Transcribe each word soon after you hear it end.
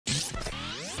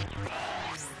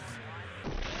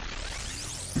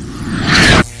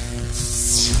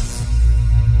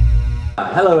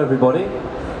Hello everybody,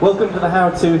 welcome to the How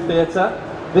To Theatre.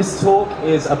 This talk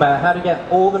is about how to get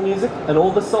all the music and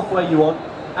all the software you want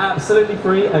absolutely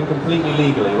free and completely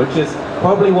legally, which is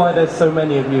probably why there's so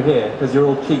many of you here, because you're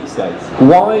all cheapskates.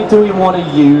 Why do we want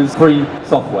to use free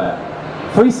software?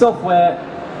 Free software,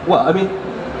 well, I mean,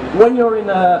 when you're in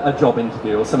a job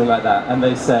interview or something like that and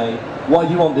they say, why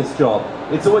do you want this job?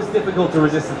 It's always difficult to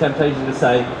resist the temptation to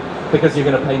say, because you're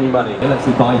going to pay me money, it lets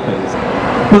me buy things.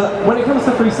 But when it comes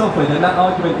to free software, then that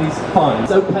argument is fine.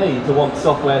 It's okay to want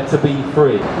software to be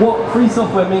free. What free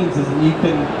software means is that you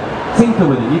can tinker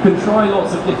with it. You can try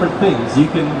lots of different things. You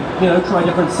can, try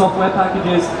different software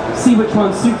packages, see which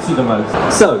one suits you the most.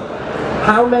 So,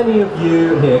 how many of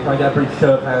you here, can I get a brief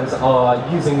show of hands,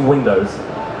 are using Windows?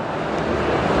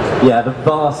 Yeah, the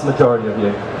vast majority of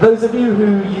you. Those of you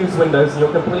who use Windows and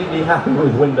you're completely happy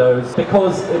with Windows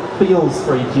because it feels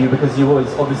free to you, because you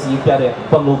obviously you get it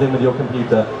bundled in with your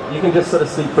computer, you can just sort of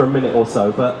sleep for a minute or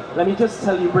so. But let me just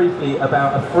tell you briefly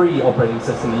about a free operating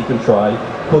system that you can try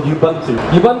called Ubuntu.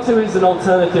 Ubuntu is an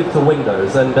alternative to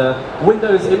Windows, and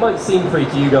Windows, it might seem free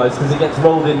to you guys because it gets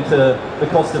rolled into the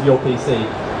cost of your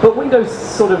PC. But Windows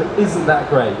sort of isn't that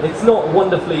great. It's not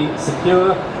wonderfully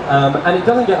secure, and it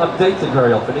doesn't get updated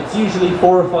very often. It's usually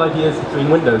 4 or 5 years between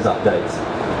Windows updates.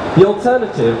 The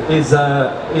alternative is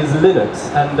Linux,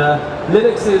 and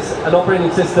Linux is an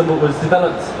operating system that was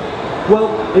developed, well,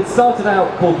 it started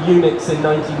out called Unix in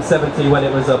 1970 when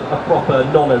it was a proper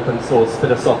non-open source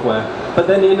bit of software. But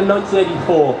then in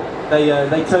 1984,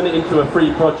 they turned it into a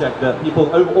free project that people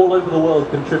all over the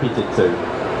world contributed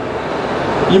to.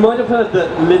 You might have heard that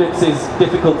Linux is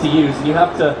difficult to use and you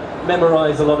have to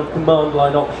memorize a lot of command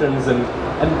line options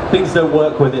and things don't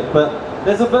work with it, but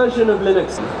there's a version of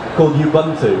Linux called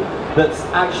Ubuntu that's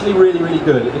actually really, really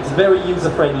good. It's very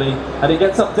user-friendly and it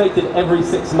gets updated every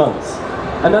 6 months.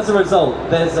 And as a result,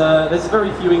 there's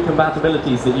very few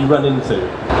incompatibilities that you run into.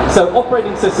 So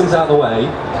operating systems out of the way,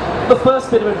 the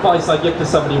first bit of advice I give to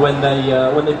somebody when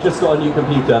they've just got a new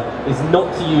computer is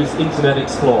not to use Internet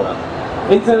Explorer.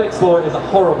 Internet Explorer is a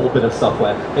horrible bit of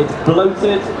software. It's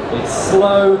bloated, it's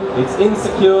slow, it's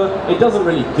insecure, it doesn't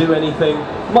really do anything.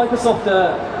 Microsoft,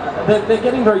 they're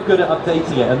getting very good at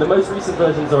updating it, and the most recent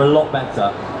versions are a lot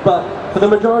better. But for the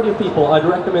majority of people, I'd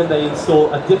recommend they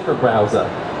install a different browser.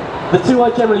 The two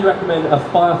I generally recommend are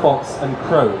Firefox and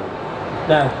Chrome.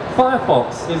 Now,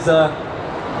 Firefox is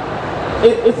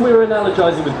if we were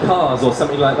analogizing with cars or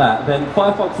something like that, then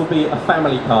Firefox will be a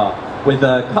family car with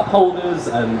cup holders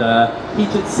and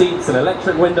heated seats and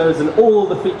electric windows and all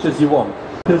the features you want.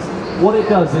 Because what it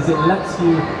does is it lets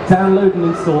you download and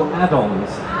install add-ons.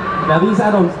 Now these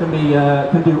add-ons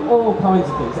can do all kinds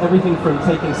of things, everything from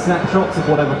taking snapshots of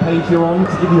whatever page you're on,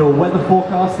 to give you a weather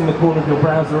forecast in the corner of your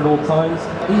browser at all times,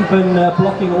 even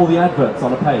blocking all the adverts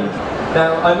on a page.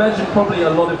 Now I imagine probably a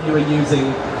lot of you are using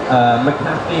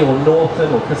McAfee or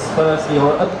Norton or Kaspersky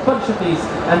or a bunch of these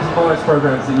antivirus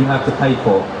programs that you have to pay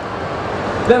for.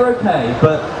 They're okay,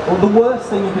 but the worst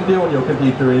thing you can do on your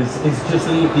computer is just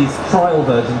leave these trial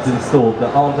versions installed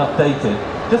that aren't updated,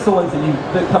 just the ones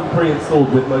that come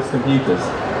pre-installed with most computers.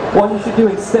 What you should do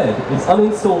instead is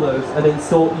uninstall those and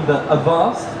install either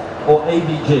Avast or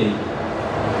AVG.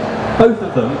 Both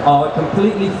of them are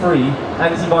completely free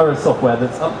antivirus software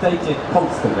that's updated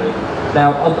constantly.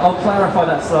 Now, I'll clarify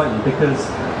that slightly because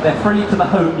they're free to the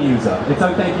home user. It's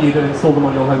okay for you to install them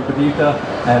on your home computer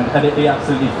and it be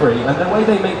absolutely free. And the way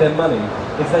they make their money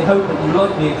is they hope that you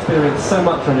like the experience so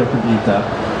much on your computer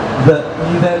that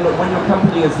you then, when your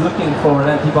company is looking for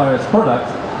an antivirus product,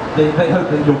 they hope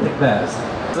that you'll pick theirs.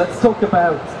 Let's talk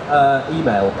about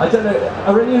email. I don't know,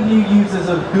 are any of you users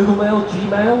of Google Mail,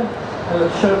 Gmail?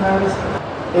 Show of hands?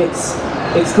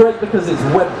 It's great because it's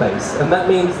web-based, and that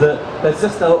means that there's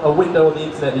just a window on the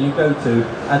internet that you go to,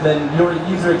 and then your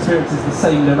user experience is the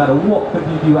same no matter what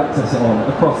computer you access it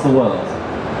on across the world.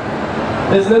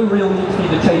 There's no real need for you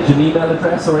to change an email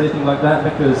address or anything like that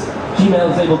because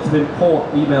Gmail is able to import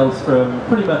emails from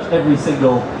pretty much every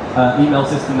single email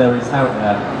system there is out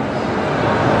there.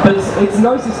 But its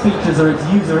nicest features are its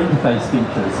user interface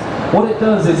features. What it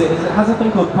does is it has a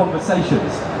thing called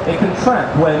conversations. It can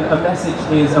track when a message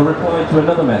is a reply to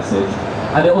another message,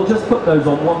 and it will just put those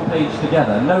on one page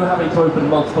together. No having to open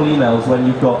multiple emails when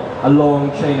you've got a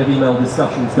long chain of email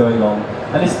discussions going on.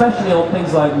 And especially on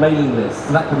things like mailing lists,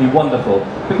 that can be wonderful,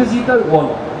 because you don't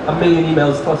want a million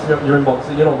emails clustering up your inbox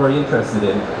that you're not very interested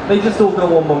in. They just all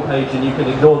go on one page and you can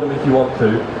ignore them if you want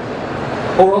to.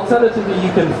 Or alternatively,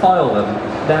 you can file them.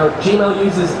 Now, Gmail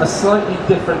uses a slightly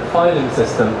different filing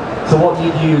system to what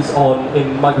you'd use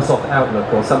in Microsoft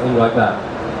Outlook or something like that.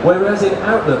 Whereas in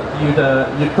Outlook,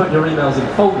 you'd put your emails in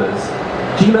folders,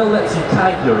 Gmail lets you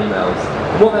tag your emails.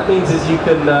 And what that means is you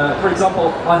can, for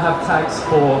example, I have tags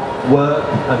for work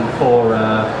and for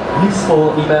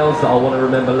useful emails that I'll want to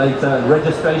remember later, and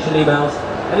registration emails,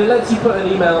 and it lets you put an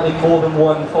email in more than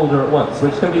one folder at once,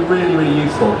 which can be really, really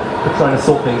useful for trying to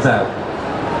sort things out.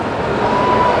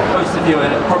 Most of you are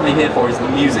probably here for is the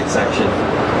music section.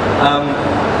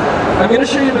 I'm going to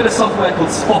show you a bit of software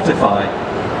called Spotify.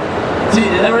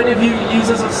 Are any of you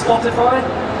users of Spotify?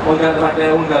 One guy at the back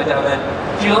there, one guy down there.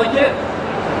 Do you like it?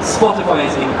 Spotify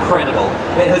is incredible.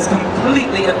 It has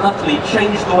completely and utterly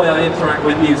changed the way I interact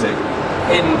with music.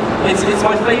 It's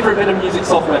my favourite bit of music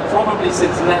software, probably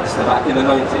since Napster back in the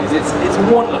 90s. It's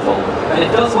wonderful, and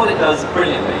it does what it does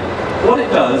brilliantly. What it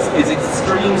does is it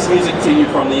streams music to you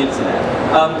from the internet.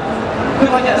 Could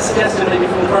I get a suggestion maybe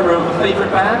from the front row of a favourite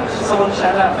band? Someone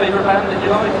shout out a favourite band that you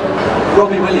like?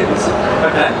 Robbie Williams.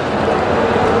 Okay.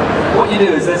 What you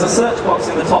do is there's a search box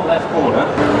in the top left corner.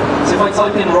 So if I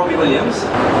type in Robbie Williams,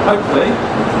 hopefully,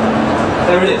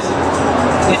 there it is.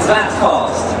 It's that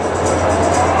fast.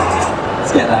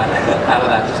 Let's get that out of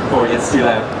that just before it gets too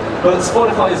loud. But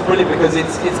Spotify is brilliant because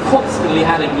it's constantly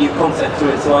adding new content to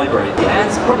its library. It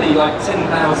adds probably like 10,000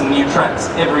 new tracks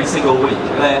every single week.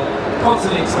 They're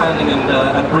constantly expanding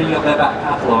and bringing up their back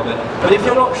catalogue. But if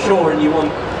you're not sure and you want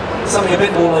something a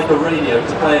bit more like a radio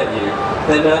to play at you,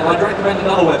 then I'd recommend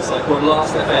another website called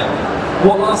Last.fm.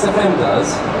 What Last.fm does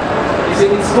is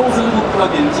it installs a little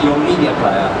plug-in to your media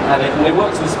player, and it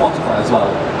works with Spotify as well.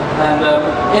 And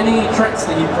any tracks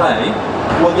that you play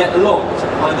will get logged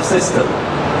by the system.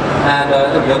 And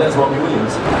there we go, there's Robbie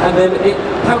Williams. And then it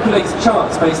calculates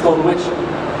charts based on which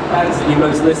bands that you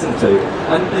most listen to.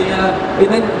 And it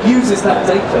then uses that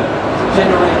data to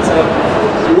generate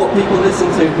what people listen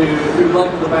to who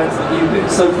like the bands that you do.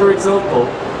 So for example,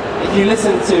 if you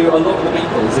listen to a lot of the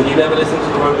Beatles and you never listen to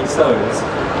the Rolling Stones,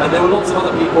 and there were lots of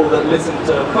other people that listened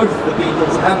to both the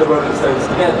Beatles and the Rolling Stones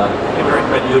together, it would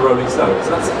recommend you the Rolling Stones.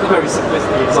 That's a very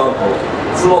simplistic example.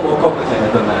 It's a lot more complicated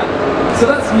than that. So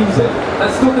that's music.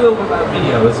 Let's talk a little bit about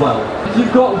video as well. If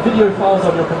you've got video files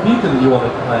on your computer that you want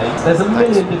to play, there's a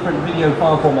million different video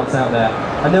file formats out there,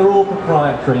 and they're all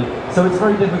proprietary, so it's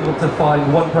very difficult to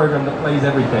find one program that plays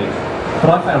everything.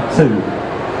 But I found two.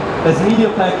 There's Media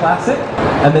Player Classic,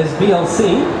 and there's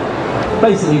VLC.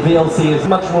 Basically, VLC is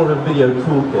much more of a video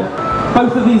toolkit.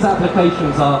 Both of these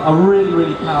applications are really,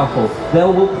 really powerful. They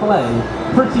will play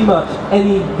pretty much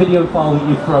any video file that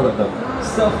you throw at them.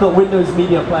 Stuff that Windows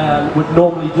Media Player would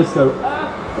normally just go,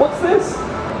 what's this?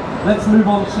 Let's move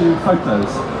on to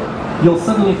photos. You'll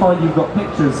suddenly find you've got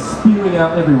pictures spewing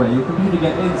out everywhere. Your computer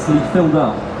gets instantly filled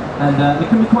up, and it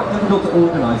can be quite difficult to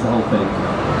organise the whole thing.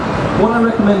 What I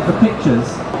recommend for pictures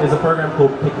is a program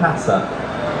called Picasa.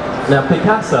 Now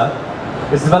Picasa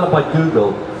is developed by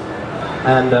Google,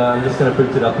 and I'm just going to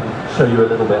boot it up and show you a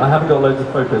little bit. I haven't got loads of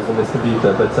photos on this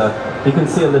computer, but you can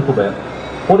see a little bit.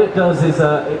 What it does is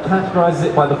it categorises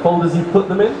it by the folders you put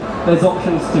them in. There's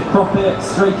options to crop it,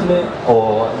 straighten it,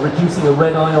 or reducing a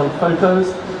red eye on photos.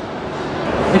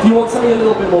 If you want something a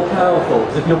little bit more powerful,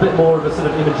 if you're a bit more of a sort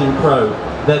of imaging pro,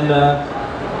 then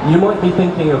you might be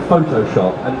thinking of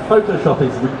Photoshop, and Photoshop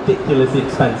is ridiculously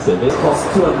expensive. It costs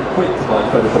 200 quid to buy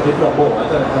Photoshop, if not more. I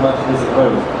don't know how much it is at the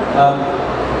moment.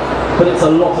 But it's a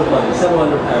lot of money, several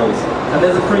 £100. And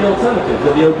there's a free alternative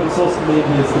that the open source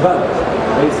community has developed.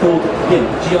 It's called GIMP,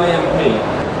 G-I-M-P.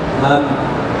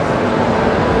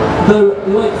 Though,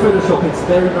 like Photoshop, it's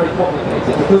very, very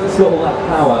complicated. Because it's got all that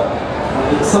power,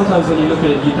 sometimes when you look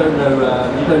at it, you don't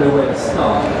know where to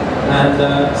start. And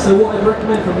so what I'd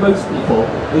recommend for most people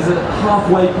is a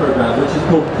halfway program, which is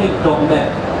called Paint.net.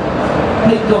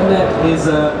 Paint.net is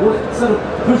what it sort of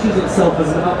pushes itself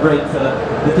as an upgrade to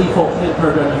the default Paint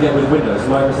program you get with Windows,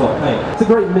 Microsoft Paint. It's a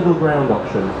great middle ground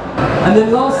option. And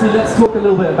then lastly, let's talk a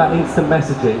little bit about instant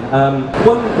messaging.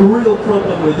 One real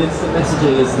problem with instant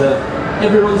messaging is that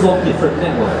everyone's on different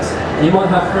networks. You might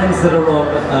have friends that are on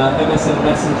MSN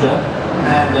Messenger,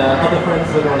 and other friends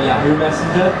that are on Yahoo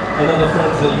Messenger, and other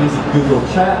friends that are using Google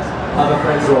Chat, other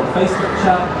friends are on Facebook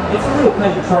Chat. It's a real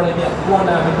pain trying to get one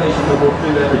application that will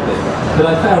do everything. But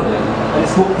I found it, and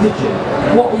it's called Pigeon.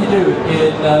 What you do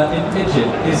in Pigeon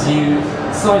is you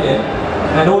sign in,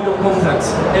 and all your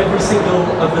contacts from every single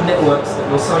of the networks that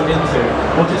you're signed into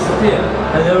will just appear,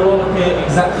 and they'll all appear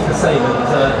exactly the same, and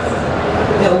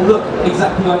it'll look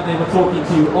exactly like they were talking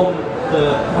to you on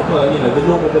the proper, the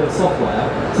normal bit of software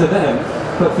to them,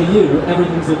 but for you,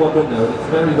 everything's in one window. It's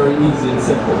very, very easy and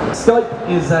simple. Skype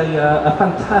is a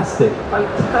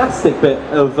fantastic bit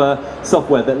of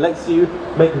software that lets you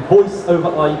make voice over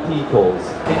IP calls.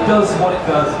 It does what it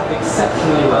does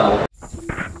exceptionally well.